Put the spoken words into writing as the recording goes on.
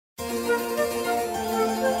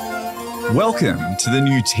Welcome to the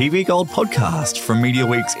new TV Gold podcast from Media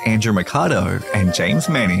Week's Andrew Mercado and James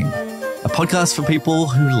Manning, a podcast for people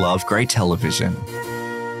who love great television.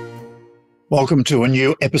 Welcome to a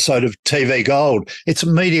new episode of TV Gold. It's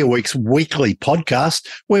Media Week's weekly podcast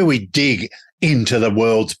where we dig into the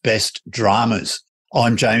world's best dramas.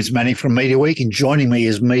 I'm James Manning from Media Week, and joining me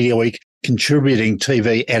is Media Week contributing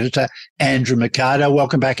TV editor Andrew Mercado.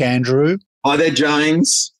 Welcome back, Andrew. Hi there,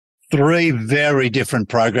 James. Three very different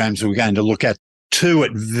programs we're going to look at, two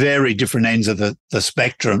at very different ends of the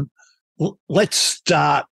spectrum. Let's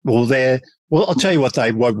start, I'll tell you what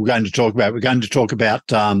we're going to talk about. We're going to talk about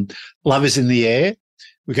Love is in the Air.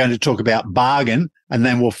 We're going to talk about Bargain, and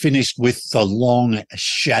then we'll finish with The Long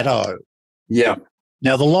Shadow. Yeah.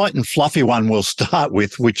 Now, the light and fluffy one we'll start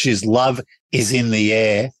with, which is Love is in the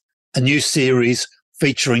Air, a new series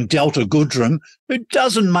featuring Delta Goodrem, who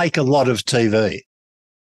doesn't make a lot of TV.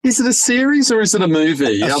 Is it a series or is it a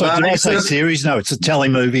movie? Did I say series? No, it's a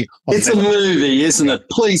telemovie. It's a movie, isn't it?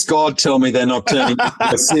 Please, God, tell me they're not turning it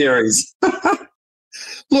into a series.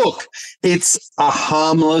 Look, it's a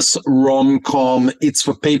harmless rom-com. It's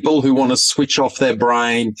for people who want to switch off their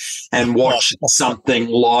brain and watch something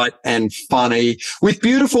light and funny with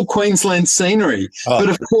beautiful Queensland scenery. But,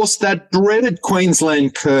 of course, that dreaded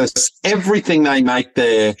Queensland curse, everything they make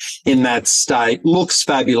there in that state looks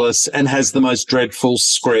fabulous and has the most dreadful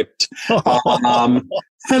script. And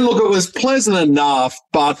look, it was pleasant enough,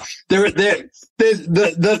 but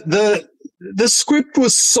the script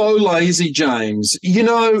was so lazy, James. You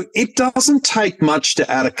know, it doesn't take much to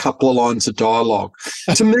add a couple of lines of dialogue.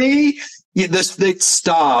 To me, it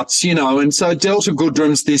starts, and so Delta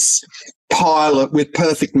Goodrem's this pilot with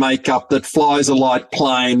perfect makeup that flies a light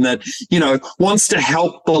plane that, wants to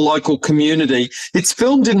help the local community. It's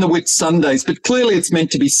filmed in the Whitsundays, but clearly it's meant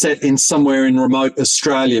to be set in somewhere in remote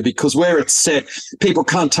Australia, because where it's set, people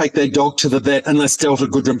can't take their dog to the vet unless Delta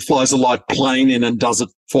Goodrem flies a light plane in and does it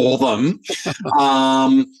for them.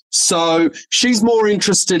 So she's more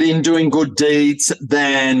interested in doing good deeds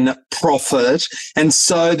than profit. And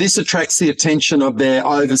so this attracts the attention of their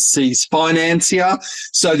overseas financier.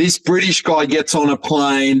 So this British guy gets on a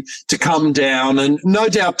plane to come down and no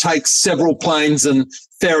doubt takes several planes and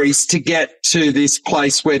ferries to get to this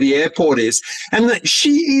place where the airport is. And that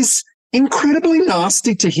she is incredibly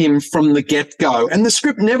nasty to him from the get-go. And the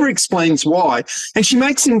script never explains why. And she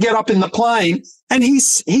makes him get up in the plane and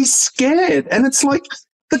he's scared. And it's like,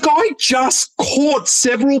 the guy just caught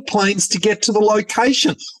several planes to get to the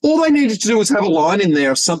location. All they needed to do was have a line in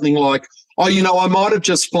there of something like, I might have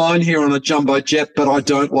just flown here on a jumbo jet, but I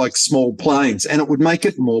don't like small planes. And it would make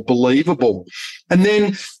it more believable. And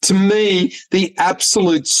then to me, the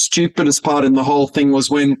absolute stupidest part in the whole thing was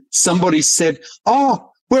when somebody said,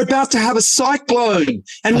 we're about to have a cyclone.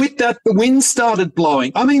 And with that, the wind started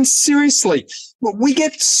blowing. I mean, seriously, we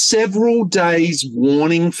get several days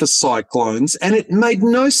warning for cyclones, and it made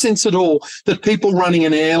no sense at all that people running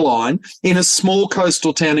an airline in a small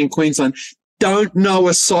coastal town in Queensland don't know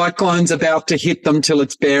a cyclone's about to hit them till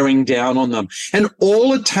it's bearing down on them. And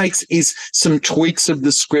all it takes is some tweaks of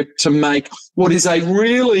the script to make what is a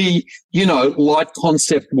really, light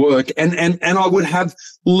concept work. And I would have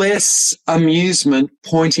less amusement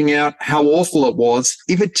pointing out how awful it was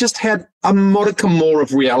if it just had a modicum more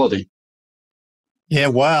of reality. Yeah,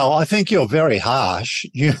 well, I think you're very harsh.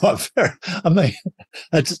 I admit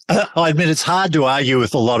it's hard to argue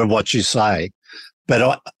with a lot of what you say,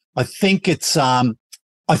 but I think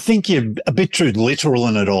I think you're a bit too literal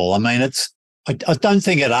in it all. I mean, I don't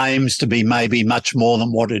think it aims to be maybe much more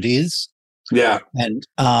than what it is. Yeah. And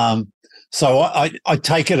so I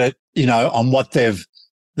take it on what they've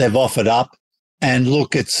offered up. And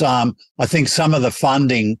look, it's I think some of the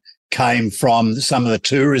funding came from some of the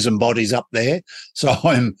tourism bodies up there. So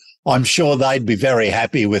I'm sure they'd be very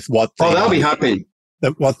happy with what they'll be happy.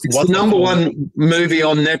 It's the number one movie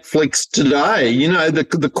on Netflix today.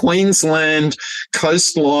 The Queensland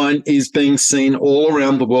coastline is being seen all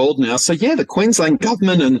around the world now. So, yeah, the Queensland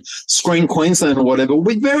government and Screen Queensland or whatever will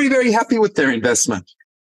be very, very happy with their investment.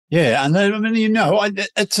 Yeah, and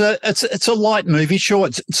it's a light movie. Sure,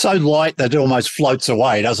 it's so light that it almost floats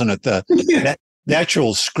away, doesn't it? The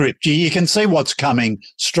actual script, you can see what's coming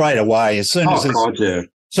straight away as soon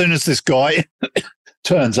as this guy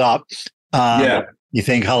turns up. You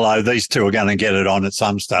think, hello, these two are going to get it on at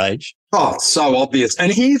some stage. Oh, so obvious. And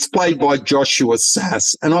he's played by Joshua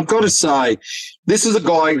Sass. And I've got to say, this is a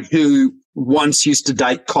guy who once used to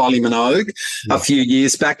date Kylie Minogue a few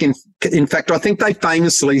years back. In fact, I think they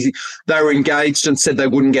were engaged and said they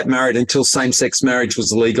wouldn't get married until same-sex marriage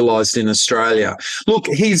was legalized in Australia. Look,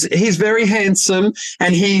 he's very handsome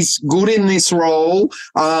and he's good in this role.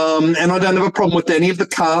 And I don't have a problem with any of the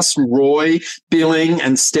cast, Roy Billing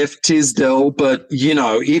and Steph Tisdale, but, you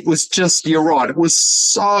know, it was just, you're right, it was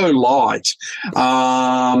so light.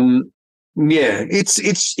 Yeah,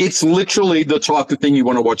 it's literally the type of thing you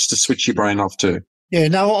want to watch to switch your brain off to. Yeah,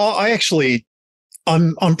 no,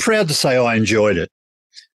 I'm proud to say I enjoyed it.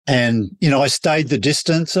 And, you know, I stayed the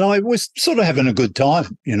distance and I was sort of having a good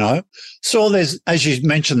time, you know. So there's, as you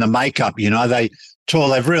mentioned, the makeup, you know,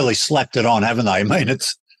 they've really slapped it on, haven't they? I mean,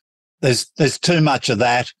 there's too much of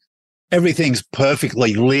that. Everything's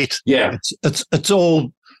perfectly lit. Yeah. It's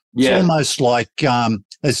almost like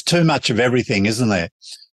there's too much of everything, isn't there?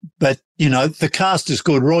 But, you know, the cast is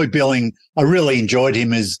good. Roy Billing, I really enjoyed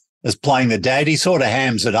him as playing the dad. He sort of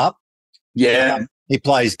hams it up. Yeah. He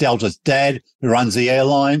plays Delta's dad, who runs the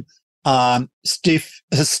airline. Steph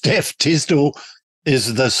Tisdale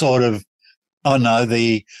is the sort of,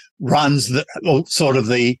 the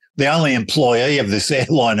only employee of this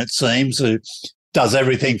airline, it seems, who does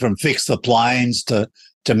everything from fix the planes to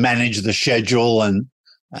manage the schedule and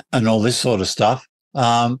all this sort of stuff.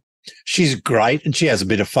 She's great and she has a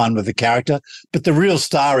bit of fun with the character. But the real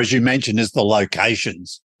star, as you mentioned, is the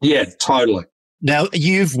locations. Yeah, totally. Now,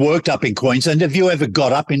 you've worked up in Queensland. Have you ever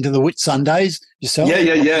got up into the Whitsundays yourself?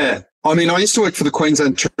 Yeah. I mean, I used to work for the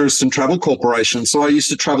Queensland Tourist and Travel Corporation, so I used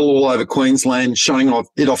to travel all over Queensland, showing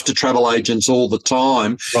it off to travel agents all the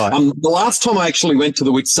time. Right. The last time I actually went to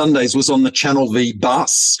the Whitsundays was on the Channel V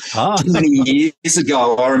bus 20 years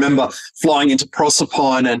ago. I remember flying into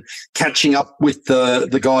Proserpine and catching up with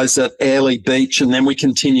the guys at Airlie Beach, and then we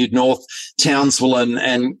continued north, Townsville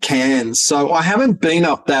and Cairns. So I haven't been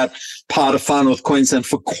up that part of far north Queensland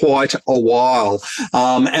for quite a while.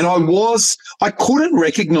 And I couldn't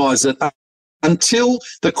recognise it until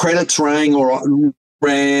the credits rang or I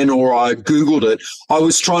Googled it. I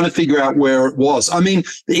was trying to figure out where it was. I mean,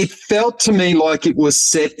 it felt to me like it was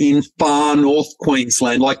set in far north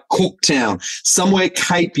Queensland, like Cooktown, somewhere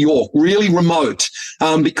Cape York, really remote,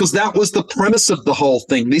 because that was the premise of the whole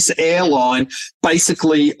thing. This airline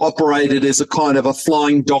basically operated as a kind of a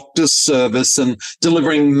flying doctor's service and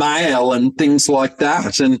delivering mail and things like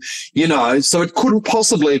that. And, you know, so it couldn't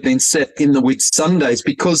possibly have been set in the Whitsundays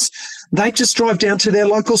because they just drive down to their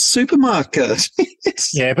local supermarket.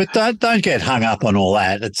 Yeah, but don't get hung up on all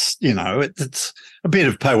that. It's, you know, it's a bit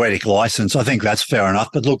of poetic license. I think that's fair enough.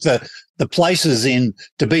 But look, the places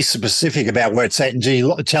to be specific about where it's at,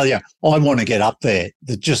 and I tell you, I want to get up there.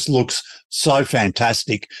 It just looks so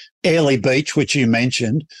fantastic. Airlie Beach, which you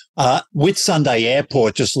mentioned, Whitsunday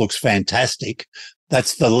Airport just looks fantastic.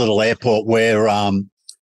 That's the little airport where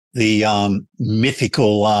the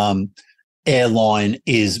mythical airline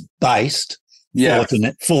is based. Yeah.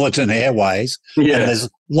 Fullerton Airways. Yeah. And there's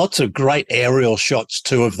lots of great aerial shots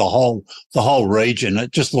too of the whole region.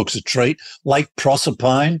 It just looks a treat. Lake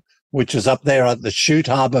Proserpine, which is up there at the Shute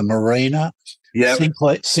Harbour Marina. Yeah.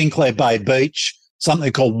 Sinclair Bay Beach,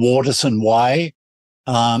 something called Waterson Way.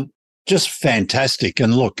 Just fantastic.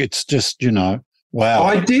 And look, it's just, you know, wow.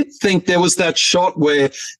 I did think there was that shot where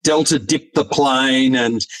Delta dipped the plane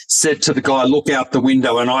and said to the guy, look out the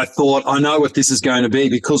window. And I thought, I know what this is going to be,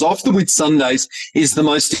 because off the Whitsundays is the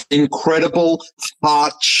most incredible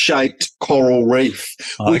heart-shaped coral reef,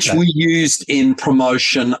 which we used in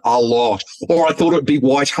promotion a lot. Or I thought it would be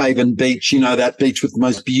Whitehaven Beach, you know, that beach with the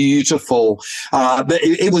most beautiful, but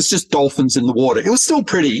it was just dolphins in the water. It was still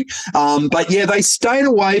pretty. But yeah, they stayed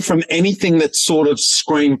away from anything that sort of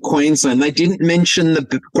screamed Queensland. They didn't mention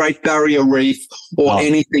the Great Barrier Reef or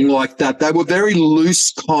anything like that. They were very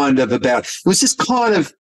loose kind of about, it was just kind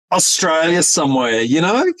of Australia somewhere, you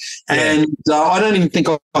know? Yeah. And I don't even think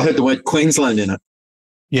I heard the word Queensland in it.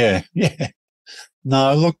 Yeah.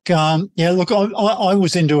 No, look, I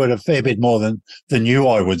was into it a fair bit more than you,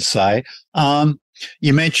 I would say.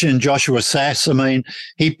 You mentioned Joshua Sass. I mean,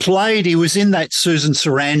 he was in that Susan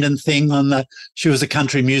Sarandon thing she was a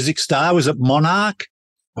country music star. Was it Monarch?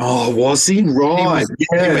 Oh, was he? Right.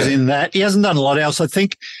 He was in that. He hasn't done a lot else. I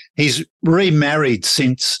think he's remarried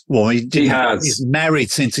since, he has. He's married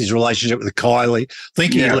since his relationship with Kylie. I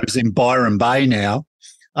think he lives in Byron Bay now.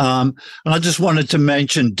 And I just wanted to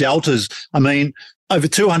mention Delta's, I mean, over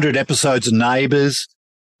 200 episodes of Neighbours.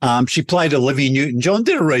 She played Olivia Newton-John,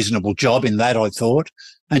 did a reasonable job in that, I thought.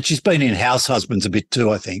 And she's been in House Husbands a bit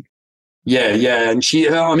too, I think. Yeah. And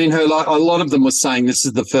like a lot of them were saying this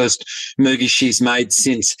is the first movie she's made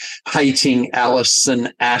since Hating Alice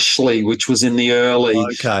and Ashley, which was in the early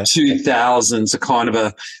 2000s, a kind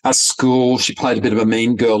of a school. She played a bit of a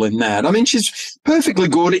mean girl in that. I mean, she's perfectly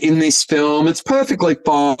good in this film. It's perfectly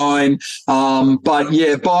fine. But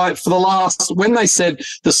yeah, for the last, when they said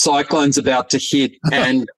the cyclone's about to hit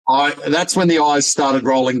and that's when the eyes started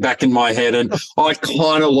rolling back in my head, and I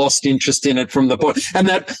kind of lost interest in it from the point. And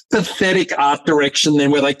that pathetic art direction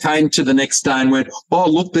then where they came to the next day and went, oh,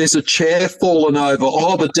 look, there's a chair fallen over.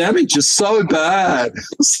 Oh, the damage is so bad.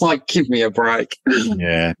 It's like, give me a break.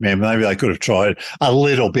 Yeah, maybe they could have tried a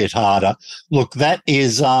little bit harder. Look, that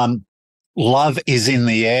is Love is in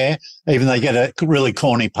the Air, even though they get a really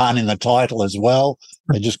corny pun in the title as well.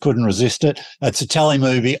 They just couldn't resist it. It's a telly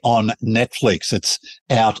movie on Netflix. It's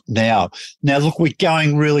out now. Now, look, we're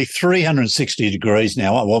going really 360 degrees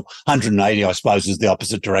now. Well, 180, I suppose, is the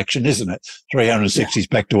opposite direction, isn't it? 360 is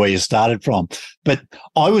back to where you started from. But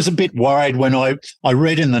I was a bit worried when I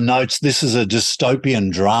read in the notes, this is a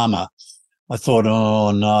dystopian drama. I thought,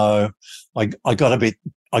 oh, no. I got a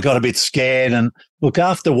bit scared. And look,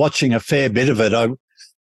 after watching a fair bit of it,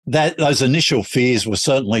 those initial fears were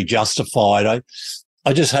certainly justified.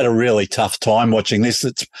 I just had a really tough time watching this.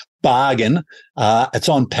 It's bargain. It's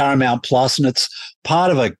on Paramount Plus, and it's part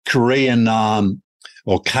of a Korean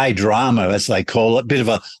or K-drama, as they call it, a bit of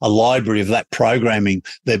a library of that programming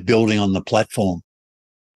they're building on the platform.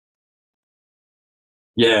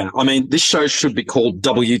 Yeah, I mean, this show should be called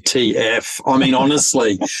WTF. I mean,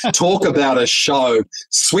 honestly, talk about a show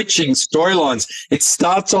switching storylines. It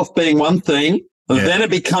starts off being one thing, then it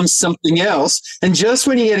becomes something else. And just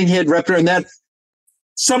when you're getting head wrapped around that,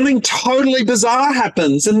 something totally bizarre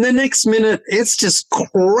happens. And the next minute, it's just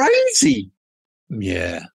crazy.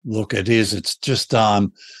 Yeah, look, it is. It's just,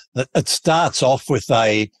 it starts off with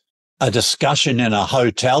a discussion in a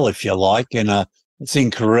hotel, if you like, it's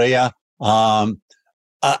in Korea. A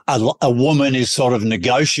woman is sort of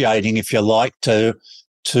negotiating, if you like, to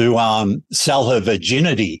sell her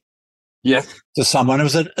virginity. Yeah. To someone.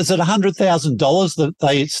 Is it $100,000 that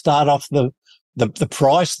they start off the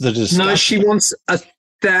price? No, she wants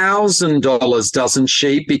 $1,000, doesn't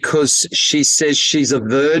she? Because she says she's a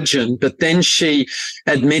virgin, but then she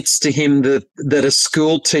admits to him that a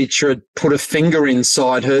school teacher had put a finger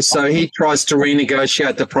inside her, so he tries to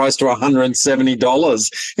renegotiate the price to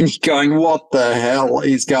 $170. And you're going, what the hell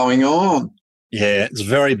is going on? Yeah, it's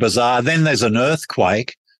very bizarre. Then there's an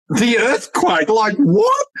earthquake. The earthquake? Like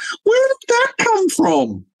what? Where did that come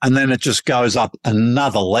from? And then it just goes up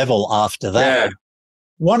another level after that. Yeah.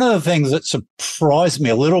 One of the things that surprised me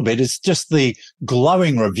a little bit is just the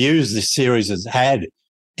glowing reviews this series has had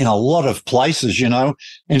in a lot of places. You know,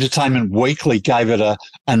 Entertainment Weekly gave it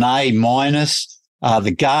an A-.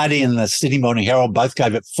 The Guardian, the Sydney Morning Herald both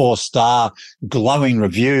gave it 4-star glowing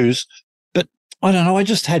reviews. But I don't know, I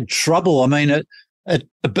just had trouble. I mean,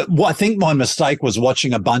 but I think my mistake was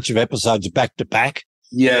watching a bunch of episodes back to back.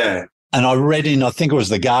 Yeah. And I read I think it was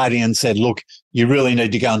The Guardian said, look, you really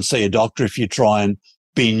need to go and see a doctor if you try and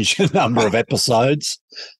binge a number of episodes.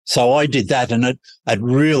 So I did that, and it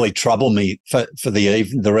really troubled me for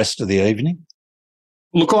the rest of the evening.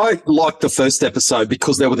 Look, I liked the first episode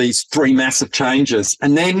because there were these 3 massive changes.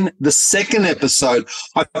 And then the second episode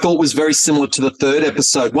I thought was very similar to the third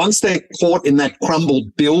episode. Once they're caught in that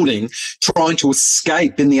crumbled building trying to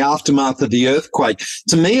escape in the aftermath of the earthquake,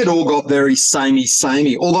 to me it all got very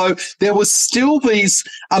samey, although there was still these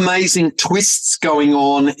amazing twists going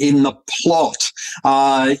on in the plot.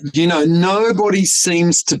 Nobody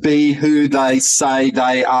seems to be who they say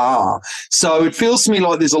they are. So it feels to me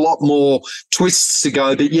like there's a lot more twists to go.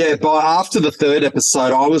 But yeah, after the third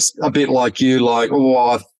episode, I was a bit like you, like, oh,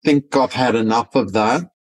 I think I've had enough of that.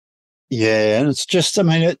 Yeah, and it's just, I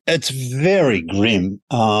mean, it's very grim.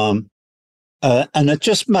 And it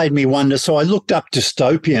just made me wonder. So I looked up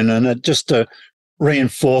dystopian, and it just to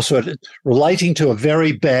reinforce it, relating to a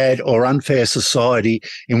very bad or unfair society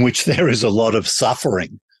in which there is a lot of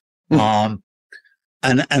suffering. And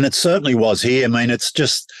it certainly was here. I mean, it's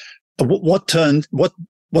just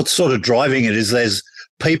what's sort of driving it is there's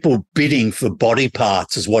people bidding for body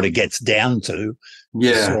parts is what it gets down to.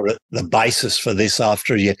 Yeah. Sort of the basis for this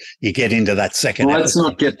after you get into that second episode. Let's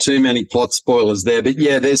not get too many plot spoilers there, but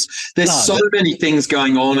yeah, there's many things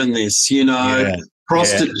going on in this,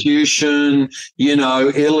 prostitution,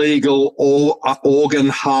 illegal organ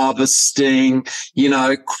harvesting,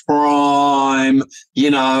 crime,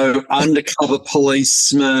 undercover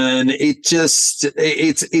policemen.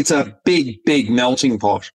 It's a big melting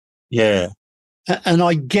pot. Yeah. And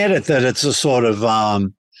I get it that it's a sort of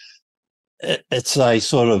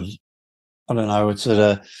I don't know.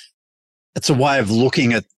 It's a way of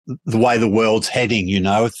looking at the way the world's heading.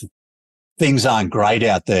 Things aren't great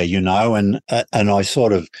out there, and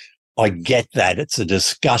I get that. It's a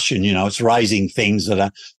discussion. It's raising things that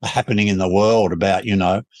are happening in the world about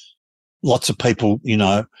lots of people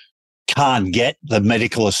can't get the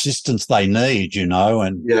medical assistance they need.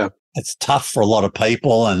 And it's tough for a lot of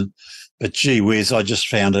people. But gee whiz, I just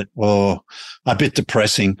found it a bit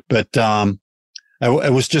depressing. But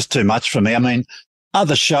it was just too much for me. I mean,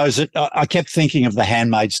 other shows that I kept thinking of The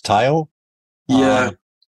Handmaid's Tale.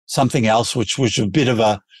 Something else, which was a bit of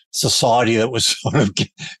a society that was sort of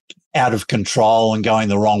out of control and going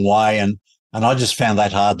the wrong way. And I just found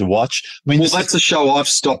that hard to watch. I mean, that's a show I've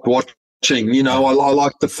stopped watching. I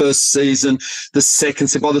liked the first season, the second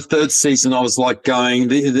season. By the third season, I was like going,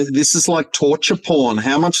 this is like torture porn.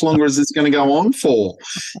 How much longer is this going to go on for?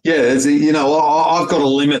 Yeah, I've got a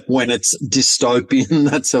limit when it's dystopian.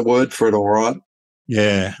 That's a word for it, all right.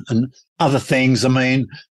 Yeah, and other things. I mean,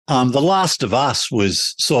 The Last of Us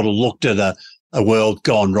was sort of looked at a world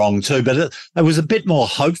gone wrong too, but it was a bit more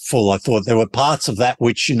hopeful. I thought there were parts of that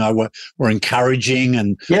which, were encouraging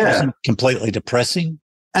and wasn't completely depressing.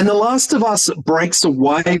 And The Last of Us breaks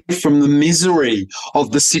away from the misery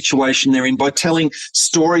of the situation they're in by telling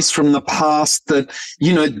stories from the past that,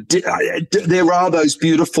 there are those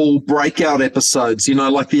beautiful breakout episodes,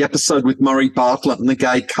 like the episode with Murray Bartlett and the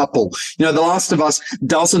gay couple. The Last of Us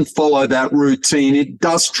doesn't follow that routine. It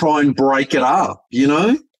does try and break it up,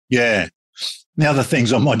 Yeah. The other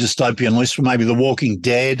things on my dystopian list were maybe The Walking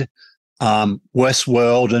Dead,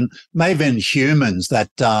 Westworld, and maybe even Humans,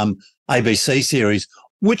 that ABC series,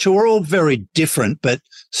 which are all very different, but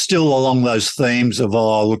still along those themes of,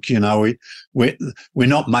 we're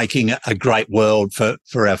not making a great world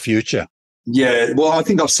for our future. Yeah, well, I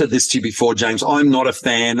think I've said this to you before, James. I'm not a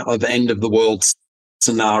fan of end of the world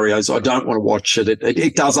scenarios. I don't want to watch it.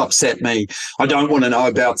 It does upset me. I don't want to know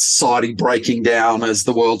about society breaking down as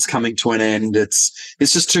the world's coming to an end. It's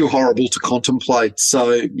just too horrible to contemplate.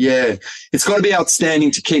 So yeah, it's got to be outstanding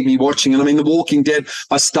to keep me watching. And I mean, The Walking Dead,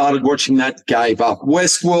 I started watching that, gave up.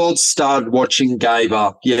 Westworld, started watching, gave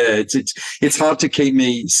up. Yeah, it's hard to keep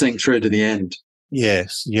me seeing through to the end.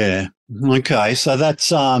 Yes, yeah. Okay, so that's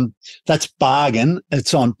Bargain.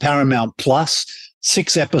 It's on Paramount Plus.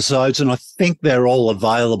 6 episodes, and I think they're all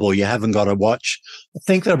available. You haven't got to watch. I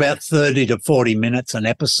think they're about 30 to 40 minutes an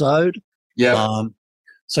episode. Yeah. And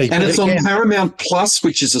it's on Paramount Plus,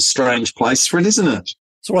 which is a strange place for it, isn't it?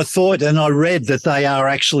 So I thought, and I read that they are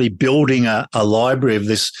actually building a library of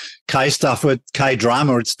this K stuff with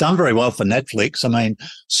K-drama. It's done very well for Netflix. I mean,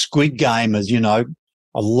 Squid Game is, a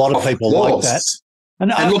lot of people like that.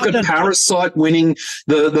 And look at Parasite winning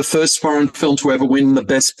the first foreign film to ever win the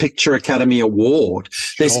Best Picture Academy Award.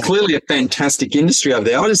 There's clearly a fantastic industry over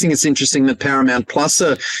there. I just think it's interesting that Paramount Plus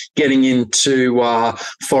are getting into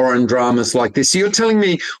foreign dramas like this. So you're telling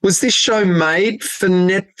me, was this show made for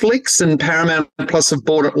Netflix and Paramount Plus have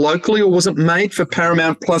bought it locally, or was it made for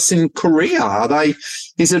Paramount Plus in Korea?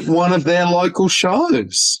 Is it one of their local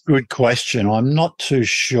shows? Good question. I'm not too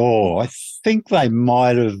sure. I think they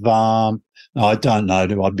might have... I don't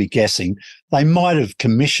know. I'd be guessing. They might have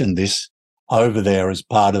commissioned this over there as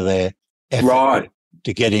part of their effort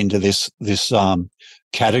to get into this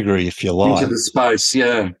category, if you like. Into the space,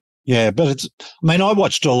 yeah. Yeah, but I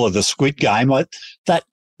watched all of the Squid Game.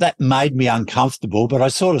 That made me uncomfortable, but I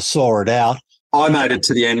sort of saw it out. I made it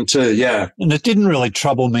to the end too, yeah. And it didn't really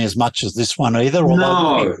trouble me as much as this one either.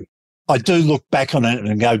 No. I do look back on it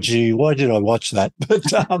and go, gee, why did I watch that? But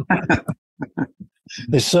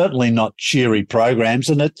they're certainly not cheery programs,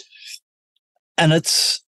 and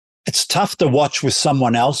it's tough to watch with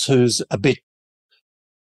someone else who's a bit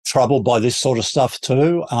troubled by this sort of stuff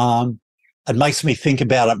too. It makes me think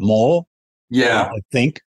about it more. Yeah, I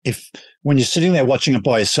think when you're sitting there watching it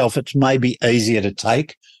by yourself, it's maybe easier to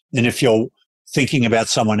take than if you're thinking about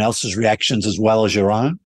someone else's reactions as well as your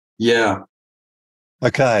own. Yeah.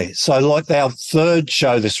 Okay, so like our third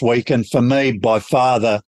show this week, and for me, by far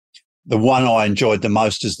the one I enjoyed the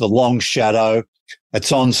most is The Long Shadow.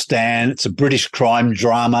 It's on Stan. It's a British crime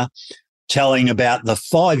drama telling about the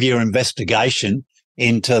 5-year investigation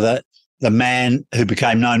into the man who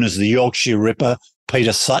became known as the Yorkshire Ripper,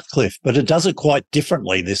 Peter Sutcliffe. But it does it quite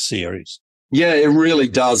differently, this series. Yeah, it really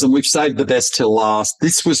does. And we've saved the best till last.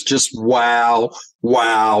 This was just wow.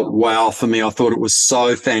 wow for me. I thought it was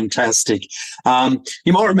so fantastic.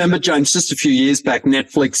 You might remember, James, just a few years back,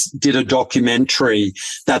 Netflix did a documentary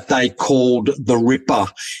that they called The Ripper,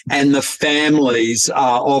 and the families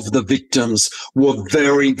of the victims were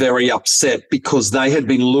very, very upset because they had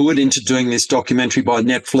been lured into doing this documentary by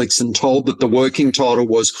Netflix and told that the working title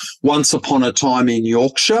was Once Upon a Time in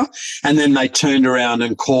Yorkshire, and then they turned around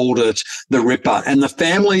and called it The Ripper. And the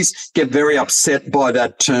families get very upset by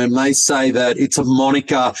that term. They say that it's a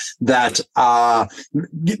moniker that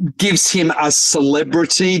gives him a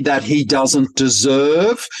celebrity that he doesn't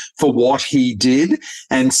deserve for what he did.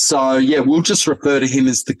 And so, we'll just refer to him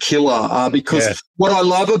as the killer because what I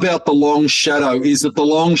love about The Long Shadow is that The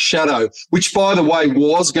Long Shadow, which, by the way,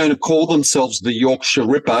 was going to call themselves the Yorkshire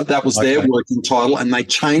Ripper, that was their working title, and they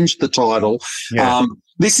changed the title. Yeah.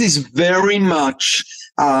 This is very much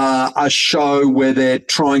a show where they're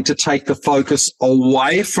trying to take the focus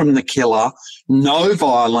away from the killer. No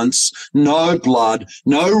violence, no blood,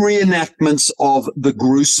 no reenactments of the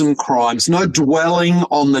gruesome crimes, no dwelling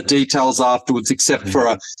on the details afterwards except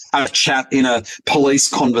for a chat in a police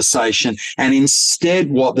conversation. And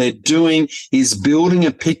instead what they're doing is building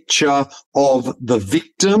a picture of the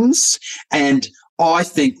victims and I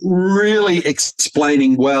think really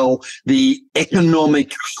explaining well the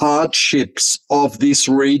economic hardships of this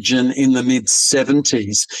region in the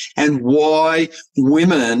mid-70s and why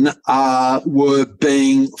women were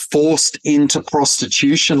being forced into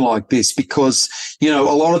prostitution like this because, a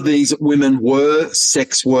lot of these women were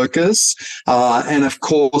sex workers. And of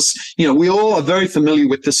course, we all are very familiar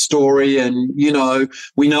with the story and,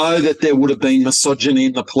 we know that there would have been misogyny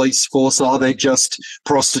in the police force. Are they just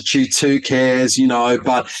prostitutes? Who cares?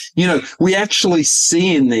 But, we actually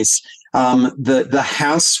see in this the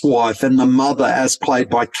housewife and the mother as played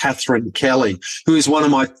by Catherine Kelly, who is one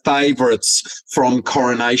of my favourites from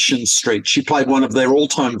Coronation Street. She played one of their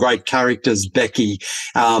all-time great characters, Becky,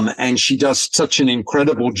 and she does such an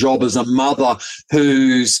incredible job as a mother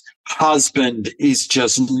whose husband is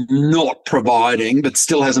just not providing, but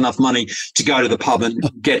still has enough money to go to the pub and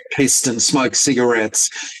get pissed and smoke cigarettes.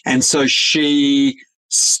 And so she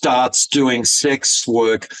starts doing sex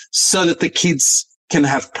work so that the kids can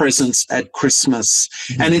have presents at Christmas.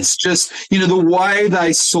 Mm-hmm. And it's just, the way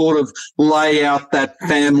they sort of lay out that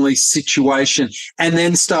family situation and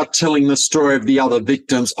then start telling the story of the other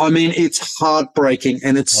victims. I mean, it's heartbreaking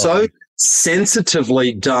and it's so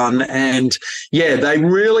sensitively done. And they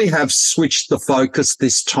really have switched the focus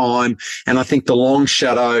this time. And I think The Long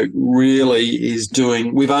Shadow really is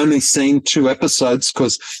doing, we've only seen 2 episodes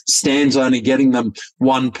because Stan's only getting them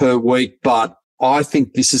 1 per week, but I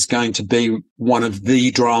think this is going to be one of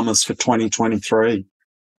the dramas for 2023.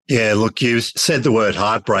 Yeah, look, you said the word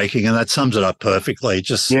heartbreaking and that sums it up perfectly.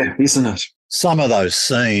 Just isn't it? Some of those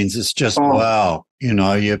scenes, it's just, wow.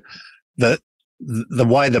 The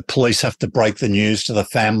way the police have to break the news to the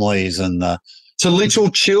families and to little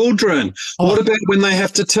children. What about when they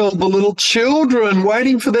have to tell the little children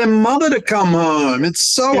waiting for their mother to come home?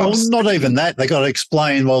 It's so not even that. They got to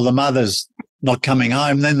explain, the mother's not coming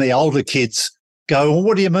home. Then the older kids go, well,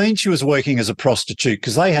 what do you mean she was working as a prostitute?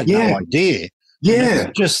 Because they had no idea. Yeah.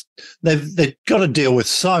 Just they've got to deal with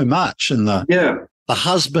so much. And the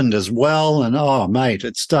husband as well. And, mate,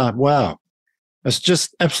 it's wow. It's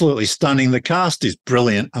just absolutely stunning. The cast is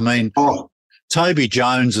brilliant. I mean, Toby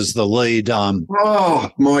Jones is the lead.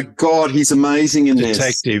 My God, he's amazing in this.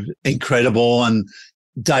 Detective, incredible. And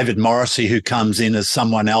David Morrissey, who comes in as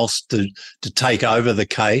someone else to take over the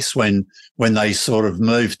case when they sort of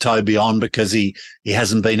move Toby on because he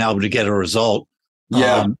hasn't been able to get a result.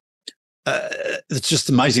 Yeah. It's just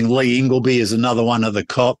amazing. Lee Ingleby is another one of the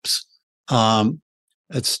cops.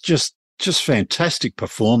 It's just fantastic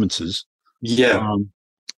performances.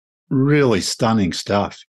 Really stunning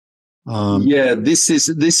stuff. This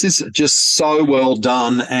is just so well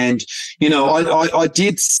done. And, I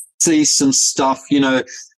did see some stuff, the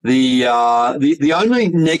only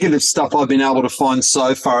negative stuff I've been able to find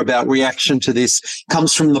so far about reaction to this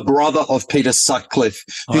comes from the brother of Peter Sutcliffe,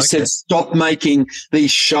 who said, stop making these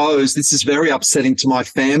shows. This is very upsetting to my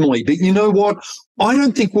family. But you know what? I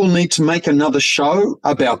don't think we'll need to make another show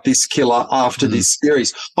about this killer after this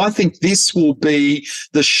series. I think this will be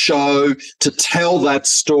the show to tell that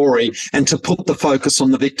story and to put the focus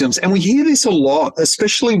on the victims. And we hear this a lot,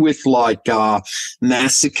 especially with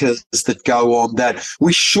massacres that go on, that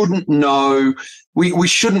we shouldn't know we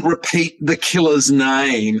shouldn't repeat the killer's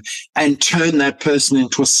name and turn that person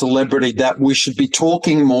into a celebrity, that we should be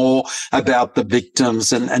talking more about the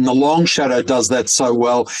victims. And the Long Shadow does that so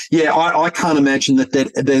well. Yeah, I can't imagine that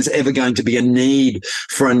there's ever going to be a need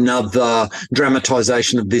for another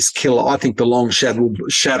dramatization of this killer. I think the Long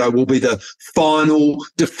Shadow will be the final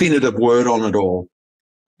definitive word on it all.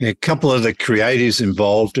 Yeah, a couple of the creatives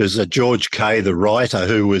involved is George Kay, the writer,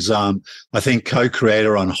 who was, I think,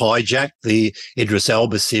 co-creator on Hijack, the Idris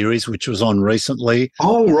Elba series, which was on recently.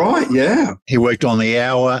 Oh, right, yeah. He worked on The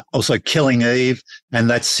Hour, also Killing Eve, and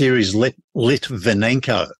that series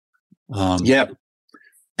Litvinenko. Yep.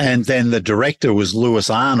 And then the director was Lewis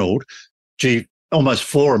Arnold. Gee, almost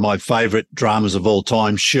four of my favourite dramas of all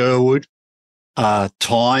time: Sherwood,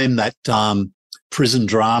 Time, that prison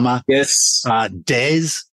drama. Yes. Des.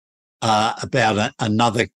 About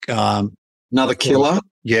another killer.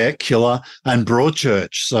 Yeah, killer, and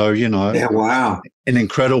Broadchurch. So, Yeah, wow. An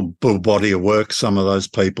incredible body of work some of those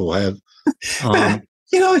people have. The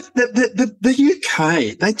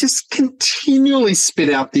UK, they just continually spit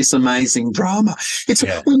out this amazing drama.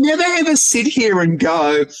 We never ever sit here and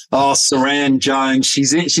go, oh, Saran Jones,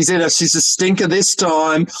 she's a stinker this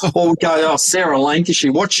time, or we go, oh, Sarah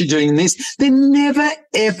Lancashire, what's she doing in this? They're never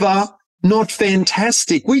ever not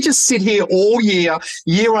fantastic. We just sit here all year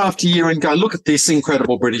after year, and go, look at this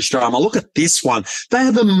incredible British drama. Look at this one. They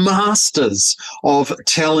are the masters of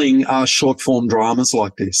telling short form dramas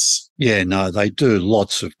like this. Yeah, no, they do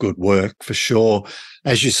lots of good work for sure.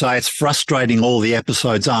 As you say, it's frustrating all the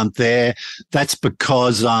episodes aren't there. That's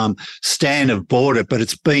because Stan have bought it, but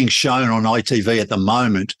it's being shown on ITV at the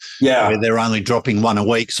moment. Yeah. Where they're only dropping one a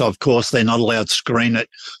week. So, of course, they're not allowed to screen it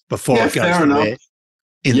before it goes to there.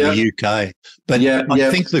 In the UK. But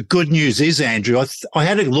I think the good news is, Andrew, I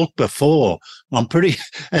had a look before.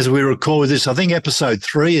 As we record this, I think episode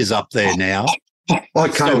 3 is up there now.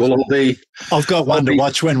 Okay, so I've got one to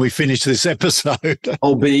watch when we finish this episode.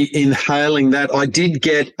 I'll be inhaling that. I did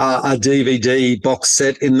get a DVD box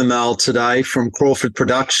set in the mail today from Crawford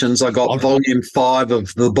Productions. I got volume 5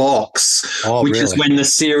 of the box, which is when the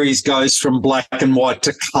series goes from black and white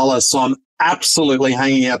to colour. So I'm absolutely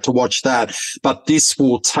hanging out to watch that. But this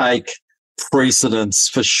will take precedence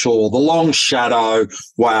for sure. The Long Shadow,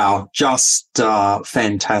 wow, just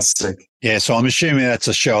fantastic. Yeah, so I'm assuming that's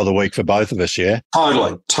a show of the week for both of us, yeah?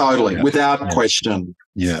 Totally, without question.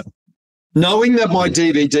 Yeah. Knowing that my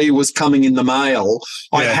DVD was coming in the mail,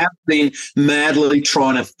 I have been madly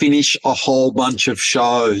trying to finish a whole bunch of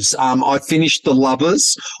shows. I finished The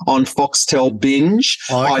Lovers on Foxtel Binge.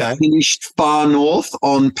 Okay. I finished Far North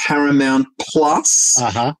on Paramount Plus.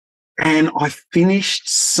 Uh-huh. And I finished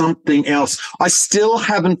something else. I still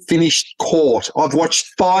haven't finished Court. I've watched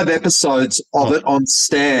 5 episodes of it on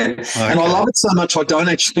Stan. Okay. And I love it so much I don't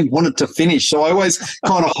actually want it to finish. So I always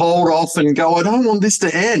kind of hold off and go, I don't want this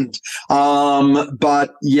to end.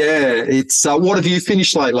 But yeah, it's what have you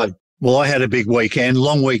finished lately? Well, I had a big weekend,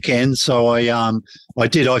 long weekend. So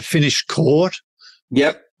I finished Court.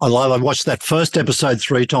 Yep. I watched that first episode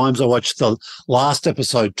 3 times. I watched the last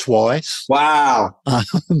episode twice. Wow.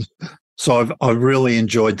 So I've really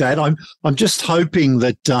enjoyed that. I'm just hoping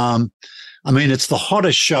that, it's the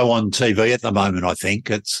hottest show on TV at the moment, I think.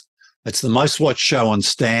 It's the most watched show on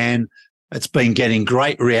Stan. It's been getting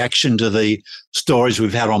great reaction to the stories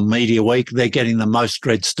we've had on Media Week. They're getting the most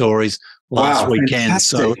read stories last weekend.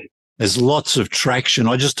 Fantastic. So there's lots of traction.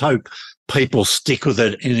 I just hope people stick with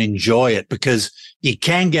it and enjoy it, because you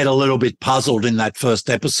can get a little bit puzzled in that first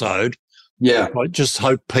episode. Yeah. I just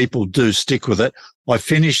hope people do stick with it. I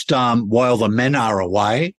finished While the Men Are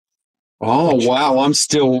Away. Oh, wow. I'm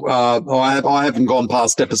still, I haven't gone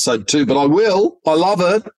past episode 2, but I will. I love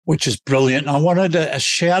it. Which is brilliant. I wanted a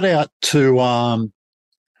shout out to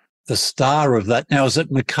the star of that. Now, is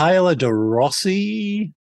it Michaela De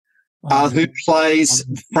Rossi? Who plays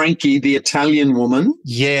Frankie, the Italian woman?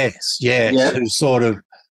 Yes.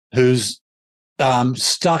 Who's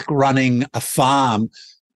stuck running a farm.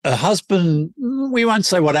 Her husband, we won't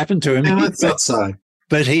say what happened to him. No, I thought so.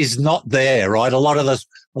 But he's not there, right? A lot of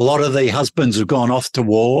the husbands have gone off to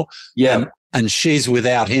war. Yeah. And she's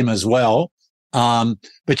without him as well.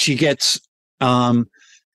 But she gets 2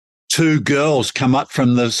 girls come up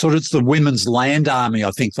from it's the Women's Land Army, I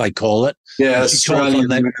think they call it. Yeah, Australian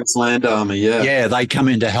Women's Land Army, yeah. Yeah, they come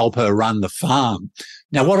in to help her run the farm.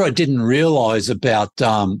 Now, what I didn't realise about,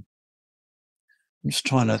 I'm just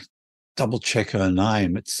trying to double check her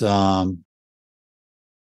name. It's, I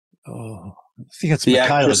think it's the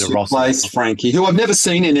Michaela De Rossi. Plays Frankie, who I've never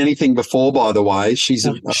seen in anything before, by the way. She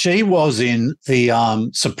was in the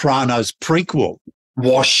Sopranos prequel.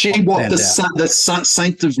 Was she what Found out. the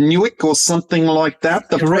Saint of Newark or something like that?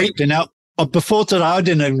 The Correct. And now, before today, I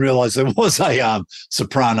didn't even realise there was a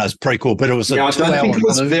Sopranos prequel, but it was I don't think it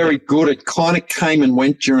was very good. It kind of came and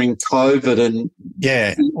went during COVID, and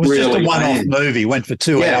it was really just a one-off movie. Went for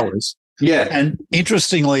 2 hours. Yeah, and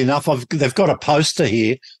interestingly enough, they've got a poster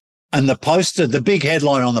here, and the big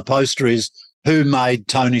headline on the poster is "Who Made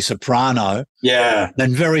Tony Soprano?" Yeah.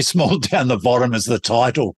 Then very small down the bottom is the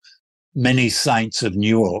title, "Many Saints of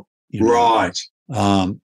Newark." Right.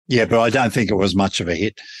 Yeah, but I don't think it was much of a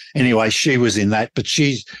hit. Anyway, she was in that, but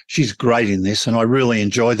she's great in this, and I really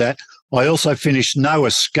enjoyed that. I also finished No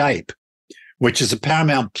Escape, which is a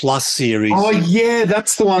Paramount Plus series. Oh, yeah,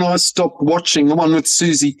 that's the one I stopped watching, the one with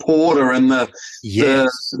Susie Porter and the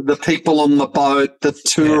people on the boat, the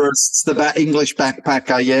tourists, the English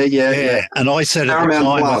backpacker. Yeah. And I said at Paramount the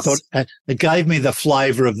time, Plus. I thought it gave me the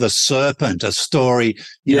flavour of The Serpent, a story,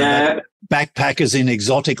 you know, backpackers in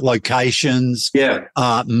exotic locations,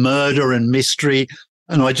 murder and mystery.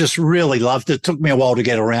 And I just really loved it. It took me a while to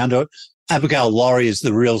get around to it. Abigail Laurie is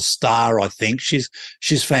the real star, I think. She's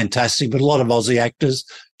fantastic, but a lot of Aussie actors.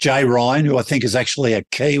 Jay Ryan, who I think is actually a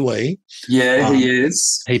Kiwi. Yeah, he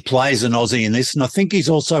is. He plays an Aussie in this, and I think he's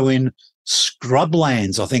also in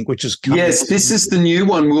Scrublands, I think, which is coming. Yes, this is the new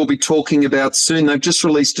one we'll be talking about soon. They've just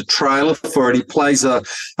released a trailer for it. He plays a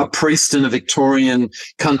priest in a Victorian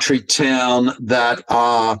country town that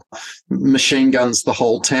machine guns the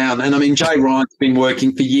whole town. And I mean, Jay Ryan's been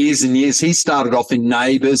working for years and years. He started off in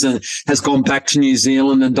Neighbours and has gone back to New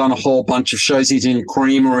Zealand and done a whole bunch of shows. He's in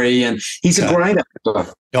Creamery, and he's a great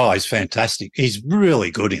actor. Oh, he's fantastic. He's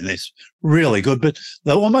really good in this, really good. But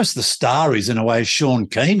almost the star is, in a way, Sean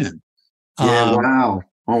Keenan. Yeah, wow.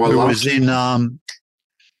 Oh, I who love was in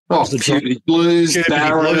Puberty Blues,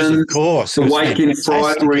 Barons, of course. the Wake in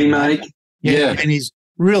Fright remake. Yeah. And he's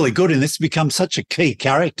really good in this. Becomes such a key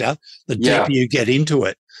character the deeper you get into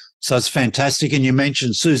it. So it's fantastic. And you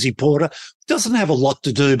mentioned Susie Porter. Doesn't have a lot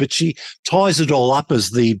to do, but she ties it all up as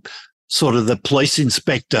the sort of the police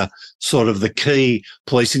inspector, sort of the key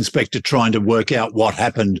police inspector trying to work out what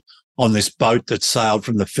happened on this boat that sailed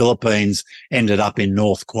from the Philippines, ended up in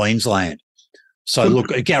North Queensland. So look,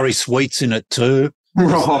 Gary Sweet's in it too.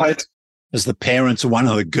 Right. As the parents of one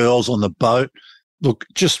of the girls on the boat. Look,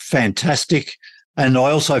 just fantastic. And I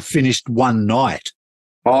also finished One Night.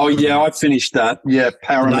 Oh, yeah, I finished that. Yeah,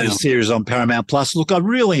 Paramount. Another series on Paramount Plus. Look, I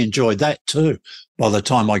really enjoyed that too. By the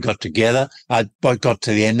time I got together, I got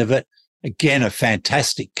to the end of it. Again, a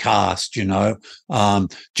fantastic cast, you know.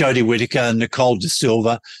 Jodie Whittaker, Nicole De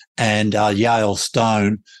Silva, and Yale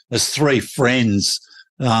Stone as three friends,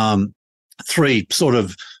 three sort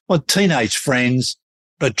of teenage friends.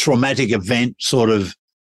 A traumatic event sort of,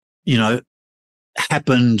 you know,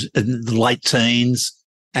 happened in the late teens,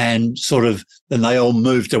 and sort of then they all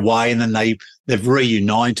moved away, and then they've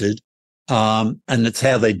reunited, and it's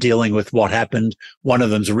how they're dealing with what happened. One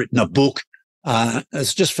of them's written a book.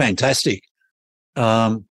 It's just fantastic.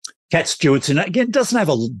 Kat Stewart's in it. Again, doesn't have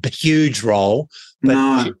a huge role,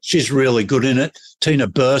 but she's really good in it. Tina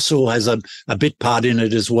Bursell has a bit part in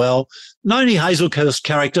it as well. Noni Hazelhurst's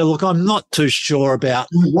character, look, I'm not too sure about.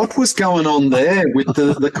 What was going on there with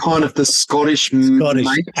the kind of the Scottish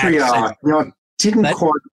matriarch?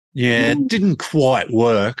 It didn't quite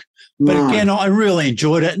work. But again, I really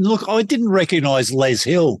enjoyed it. And look, I didn't recognise Les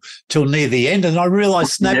Hill till near the end, and I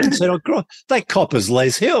realised, snapped and said, "Oh, God, that cop is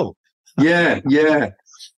Les Hill." Yeah.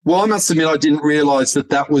 Well, I must admit, I didn't realise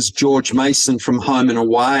that was George Mason from Home and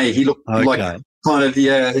Away. He looked like kind of,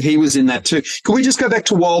 he was in that too. Can we just go back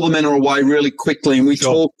to While the Men Are Away really quickly? And we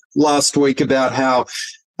talked last week about how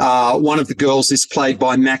one of the girls is played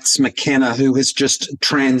by Max McKenna, who has just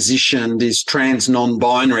transitioned, is trans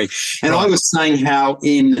non-binary. And I was saying how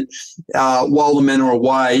in While the Men Are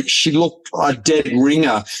Away, she looked a dead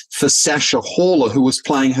ringer for Sasha Haller, who was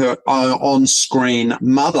playing her on-screen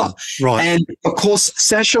mother. Right. And, of course,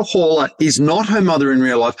 Sasha Haller is not her mother in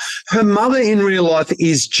real life. Her mother in real life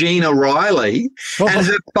is Gina Riley, and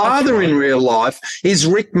her father in real life is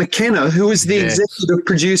Rick McKenna, who is the executive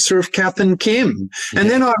producer of Kath and Kim. And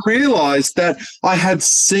then I realised that I had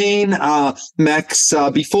seen Max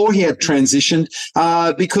before he had transitioned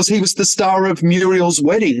because he was the star of Muriel's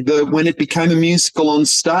Wedding when it became a musical on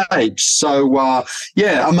stage. So,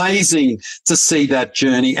 amazing to see that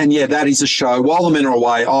journey. And, that is a show. While the Men Are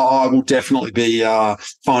Away, I will definitely be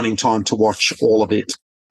finding time to watch all of it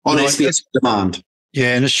on SBS Demand.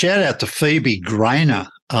 Yeah, and a shout-out to Phoebe Grainer,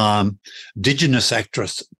 Indigenous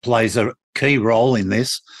actress, plays a key role in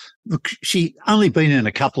this. Look, she only been in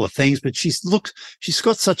a couple of things, but she's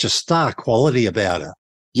got such a star quality about her.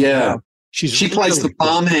 Yeah. She plays the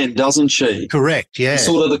farmhand, doesn't she? Correct, yeah.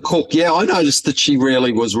 Sort of the cook. Yeah, I noticed that she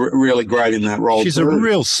really was really great in that role. She's a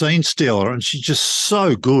real scene stealer, and she's just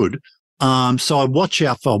so good. So I watch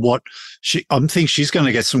out for what I think she's going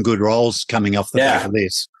to get some good roles coming off the back of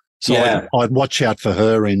this. So I'd watch out for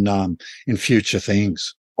her in future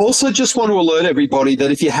things. Also, just want to alert everybody that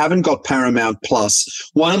if you haven't got Paramount Plus,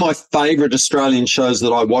 one of my favourite Australian shows that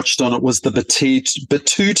I watched on it was the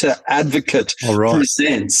Batuta Advocate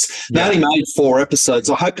Presents. They only made 4 episodes.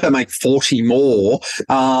 I hope they make 40 more.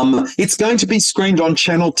 It's going to be screened on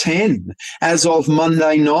Channel 10 as of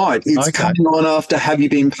Monday night. It's coming on after Have You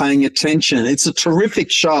Been Paying Attention? It's a terrific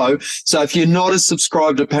show. So if you're not a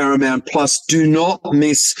subscribed to Paramount Plus, do not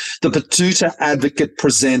miss the Batuta Advocate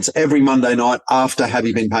Presents every Monday night after Have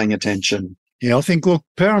You Been Paying Attention. Yeah, I think, look,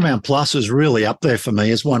 Paramount Plus is really up there for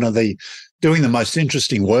me as one of doing the most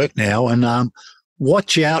interesting work now. And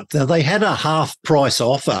watch out. They had a half price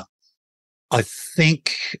offer. I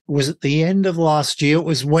think, was at the end of last year. It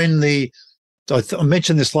was when I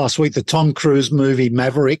mentioned this last week, the Tom Cruise movie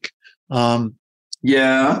Maverick came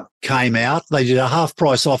out. They did a half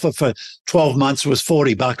price offer for 12 months. It was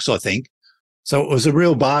 $40, I think. So it was a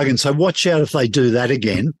real bargain. So watch out if they do that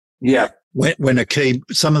again. Yeah. When one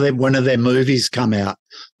of their movies come out.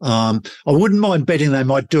 I wouldn't mind betting they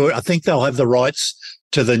might do it. I think they'll have the rights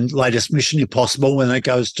to the latest Mission Impossible when it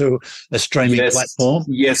goes to a streaming platform.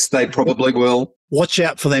 Yes, they probably will. Watch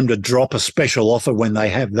out for them to drop a special offer when they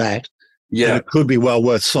have that. Yeah. And it could be well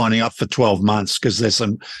worth signing up for 12 months because there's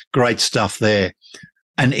some great stuff there.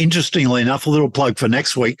 And interestingly enough, a little plug for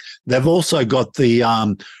next week, they've also got the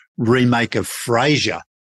remake of Frasier.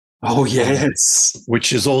 Oh, yes.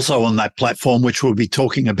 Which is also on that platform, which we'll be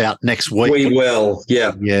talking about next week. We will,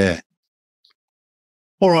 yeah. Yeah.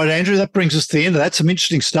 All right, Andrew, that brings us to the end of that. Some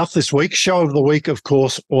interesting stuff this week. Show of the week, of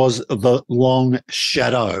course, was The Long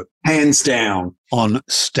Shadow. Hands down. On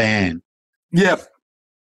Stan. Yep.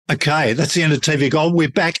 Okay, that's the end of TV Gold. We're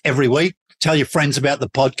back every week. Tell your friends about the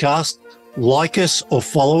podcast. Like us or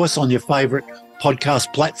follow us on your favourite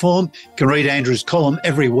podcast platform. You can read Andrew's column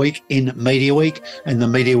every week in Media Week and the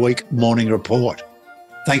Media Week Morning Report.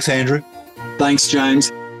 Thanks, Andrew. Thanks,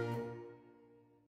 James.